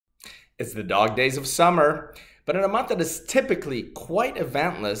It's the dog days of summer, but in a month that is typically quite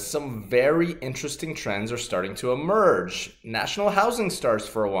eventless, some very interesting trends are starting to emerge. National housing starts,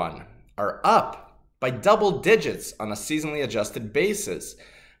 for one, are up by double digits on a seasonally adjusted basis.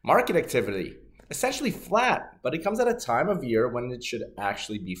 Market activity, essentially flat, but it comes at a time of year when it should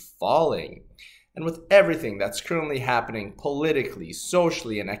actually be falling. And with everything that's currently happening politically,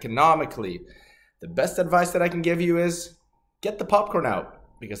 socially, and economically, the best advice that I can give you is get the popcorn out,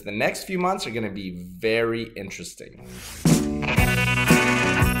 because the next few months are going to be very interesting.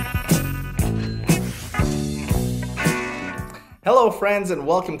 Hello friends, and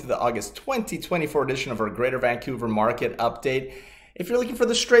welcome to the August 2024 edition of our Greater Vancouver Market Update. If you're looking for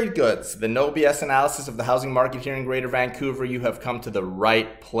the straight goods, the no BS analysis of the housing market here in Greater Vancouver, you have come to the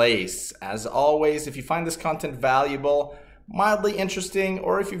right place. As always, if you find this content valuable, mildly interesting,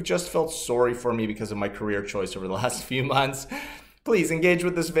 or if you've just felt sorry for me because of my career choice over the last few months, please engage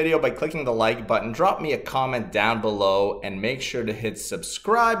with this video by clicking the like button, drop me a comment down below, and make sure to hit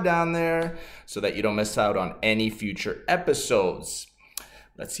subscribe down there so that you don't miss out on any future episodes.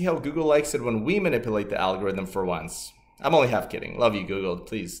 Let's see how Google likes it when we manipulate the algorithm for once. I'm only half kidding. Love you, Google.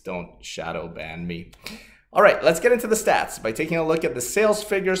 Please don't shadow ban me. All right, let's get into the stats by taking a look at the sales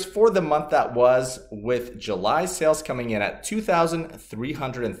figures for the month that was, with July sales coming in at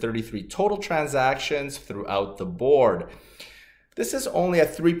 2,333 total transactions throughout the board. This is only a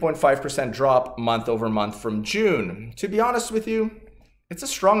 3.5% drop month over month from June. To be honest with you, it's a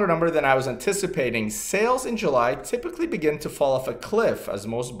stronger number than I was anticipating. Sales in July typically begin to fall off a cliff as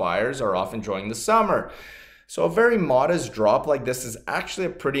most buyers are off enjoying the summer. So a very modest drop like this is actually a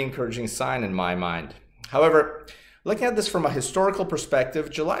pretty encouraging sign in my mind. However, looking at this from a historical perspective,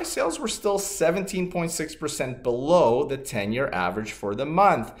 July sales were still 17.6% below the 10-year average for the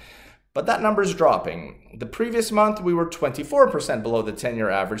month. But that number is dropping. The previous month, we were 24% below the 10-year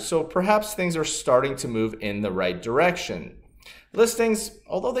average, so perhaps things are starting to move in the right direction. Listings,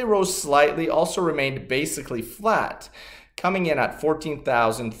 although they rose slightly, also remained basically flat, coming in at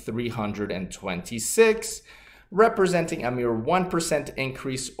 14,326, representing a mere 1%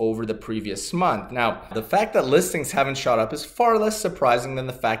 increase over the previous month. Now, the fact that listings haven't shot up is far less surprising than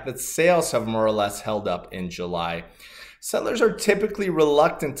the fact that sales have more or less held up in July. Sellers are typically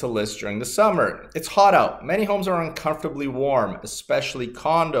reluctant to list during the summer. It's hot out. Many homes are uncomfortably warm, especially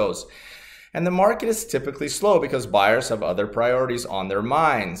condos. And the market is typically slow because buyers have other priorities on their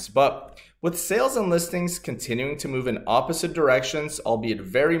minds. But with sales and listings continuing to move in opposite directions, albeit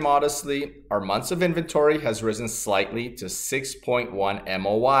very modestly, our months of inventory has risen slightly to 6.1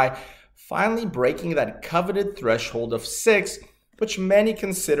 MOI, finally breaking that coveted threshold of 6, which many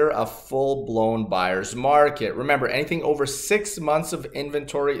consider a full-blown buyer's market. Remember, anything over 6 months of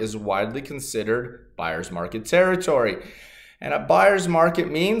inventory is widely considered buyer's market territory. And a buyer's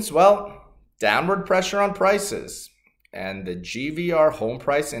market means, well, downward pressure on prices. And the GVR home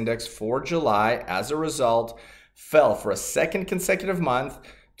price index for July, as a result, fell for a second consecutive month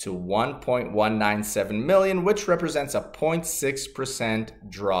to 1.197 million, which represents a 0.6%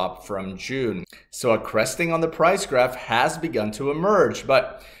 drop from June. So a cresting on the price graph has begun to emerge,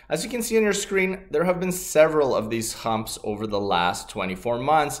 but as you can see on your screen, there have been several of these humps over the last 24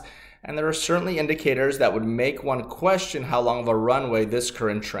 months, and there are certainly indicators that would make one question how long of a runway this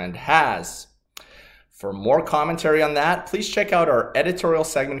current trend has. For more commentary on that, please check out our editorial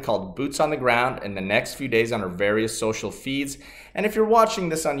segment called Boots on the Ground in the next few days on our various social feeds. And if you're watching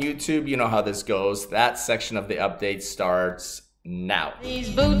this on YouTube, you know how this goes. That section of the update starts now. These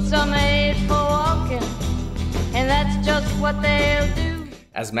boots are made for walking, and that's just what they'll do.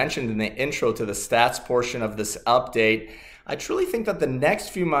 As mentioned in the intro to the stats portion of this update, I truly think that the next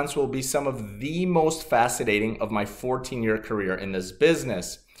few months will be some of the most fascinating of my 14-year career in this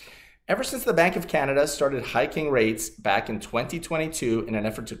business. Ever since the Bank of Canada started hiking rates back in 2022 in an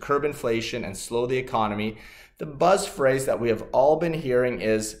effort to curb inflation and slow the economy, the buzz phrase that we have all been hearing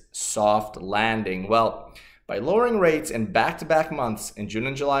is soft landing. Well, by lowering rates in back-to-back months in June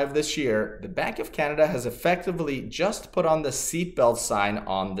and July of this year, the Bank of Canada has effectively just put on the seatbelt sign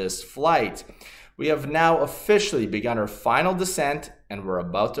on this flight. We have now officially begun our final descent, and we're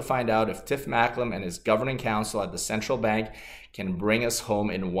about to find out if Tiff Macklem and his governing council at the central bank can bring us home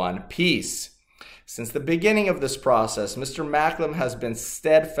in one piece. Since the beginning of this process, Mr. Macklem has been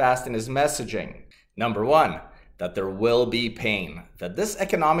steadfast in his messaging. Number one, that there will be pain, that this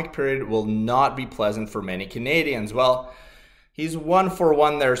economic period will not be pleasant for many Canadians. Well, he's 1 for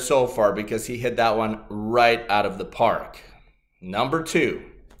 1 there so far because he hit that one right out of the park. Number two,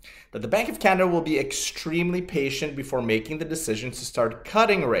 that the Bank of Canada will be extremely patient before making the decision to start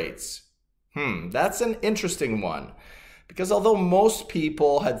cutting rates. That's an interesting one. Because although most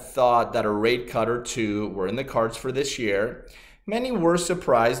people had thought that a rate cut or two were in the cards for this year, many were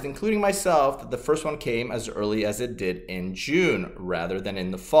surprised, including myself, that the first one came as early as it did in June rather than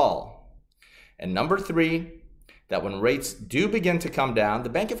in the fall. And number 3, that when rates do begin to come down, the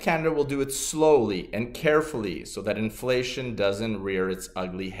Bank of Canada will do it slowly and carefully so that inflation doesn't rear its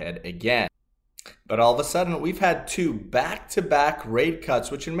ugly head again. But all of a sudden, we've had 2 back-to-back rate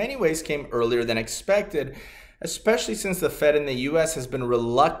cuts, which in many ways came earlier than expected, especially since the Fed in the US has been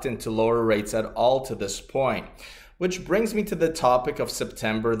reluctant to lower rates at all to this point. Which brings me to the topic of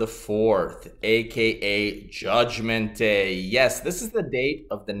September the 4th, aka Judgment Day. Yes, this is the date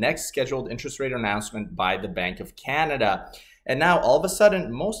of the next scheduled interest rate announcement by the Bank of Canada. And now all of a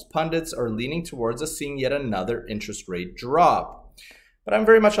sudden, most pundits are leaning towards us seeing yet another interest rate drop. But I'm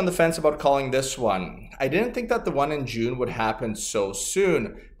very much on the fence about calling this one. I didn't think that the one in June would happen so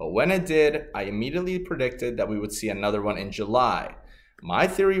soon, but when it did, I immediately predicted that we would see another one in July. My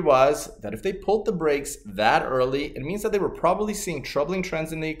theory was that if they pulled the brakes that early, it means that they were probably seeing troubling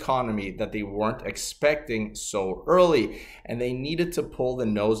trends in the economy that they weren't expecting so early, and they needed to pull the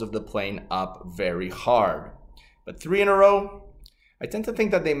nose of the plane up very hard. But 3 in a row? I tend to think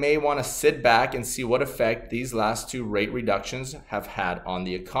that they may want to sit back and see what effect these last 2 rate reductions have had on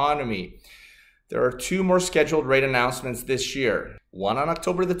the economy. There are 2 more scheduled rate announcements this year, one on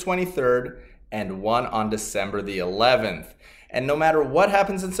October the 23rd and one on December the 11th. And no matter what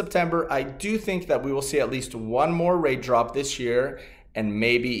happens in September, I do think that we will see at least 1 more rate drop this year and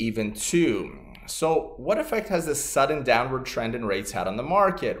maybe even 2. So what effect has this sudden downward trend in rates had on the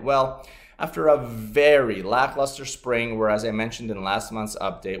market? Well, after a very lackluster spring, where as I mentioned in last month's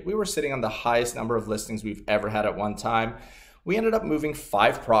update, we were sitting on the highest number of listings we've ever had at one time, we ended up moving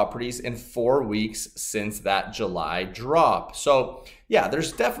 5 properties in 4 weeks since that July drop. So yeah,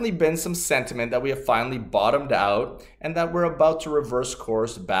 there's definitely been some sentiment that we have finally bottomed out and that we're about to reverse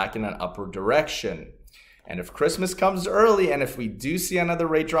course back in an upward direction. And if Christmas comes early and if we do see another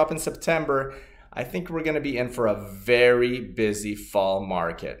rate drop in September, I think we're going to be in for a very busy fall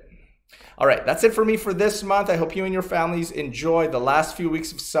market. All right, that's it for me for this month. I hope you and your families enjoy the last few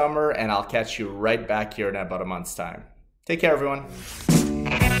weeks of summer, and I'll catch you right back here in about a month's time. Take care, everyone.